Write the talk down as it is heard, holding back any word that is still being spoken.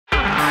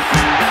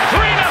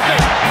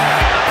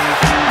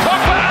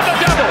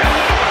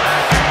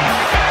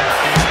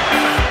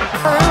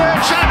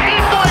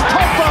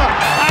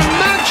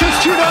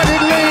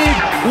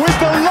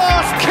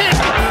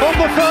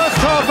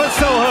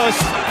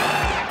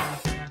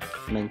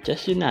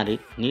Manchester United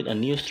need a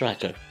new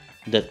striker.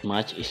 That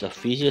match is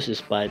officious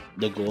despite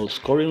the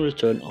goal-scoring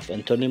return of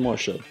Anthony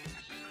Martial.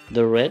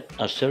 The Reds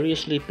are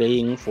seriously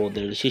paying for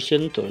their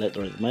decision to let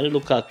Romelu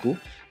Lukaku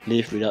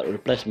leave without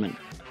replacement.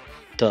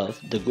 Thus,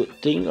 the good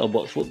thing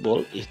about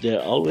football is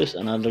there always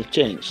another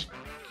change.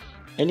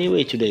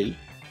 Anyway, today,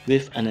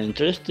 with an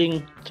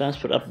interesting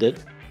transfer update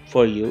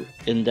for you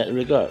in that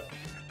regard.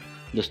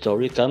 The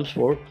story comes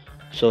from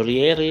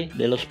Corriere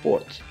dello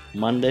Sport,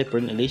 Monday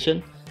print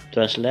edition,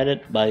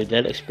 translated by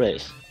Daily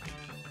Express.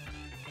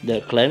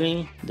 They're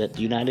claiming that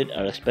United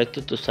are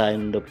expected to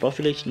sign the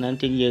privileged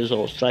 19 years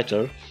old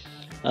striker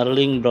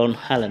Erling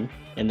Haaland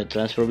in the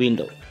transfer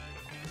window.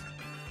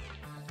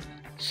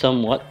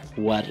 Somewhat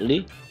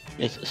widely,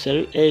 it's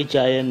Serie A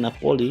giant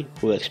Napoli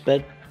who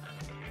expect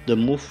the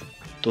move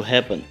to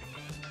happen,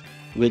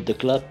 with the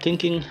club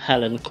thinking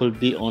Haaland could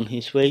be on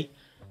his way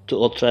to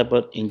Old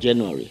Trafford in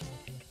January.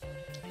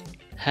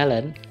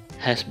 Haaland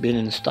has been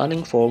in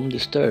stunning form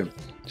this term,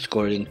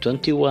 scoring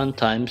 21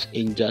 times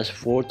in just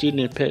 14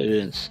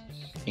 appearances,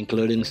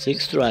 including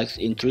 6 strikes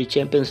in 3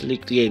 Champions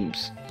League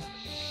games.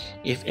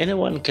 If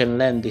anyone can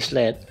land this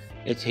lad,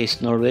 it's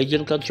his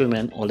Norwegian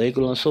countryman Ole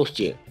Gunnar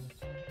Solskjaer.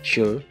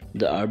 Sure,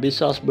 the RB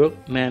Salzburg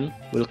man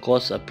will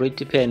cost a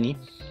pretty penny,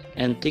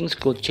 and things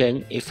could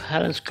change if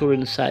Haaland's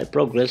current side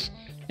progress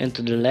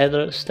into the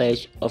latter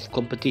stage of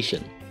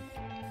competition.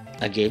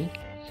 Again,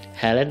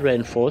 Haaland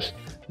reinforced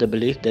the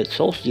belief that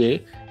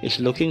Solskjaer is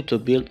looking to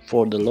build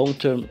for the long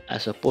term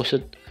as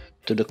opposed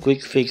to the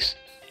quick fix.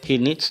 He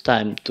needs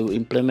time to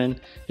implement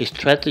his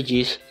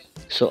strategies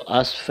so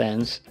us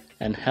fans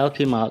and help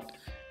him out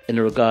in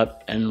regard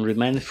and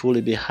remain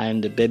fully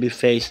behind the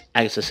babyface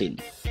assassin.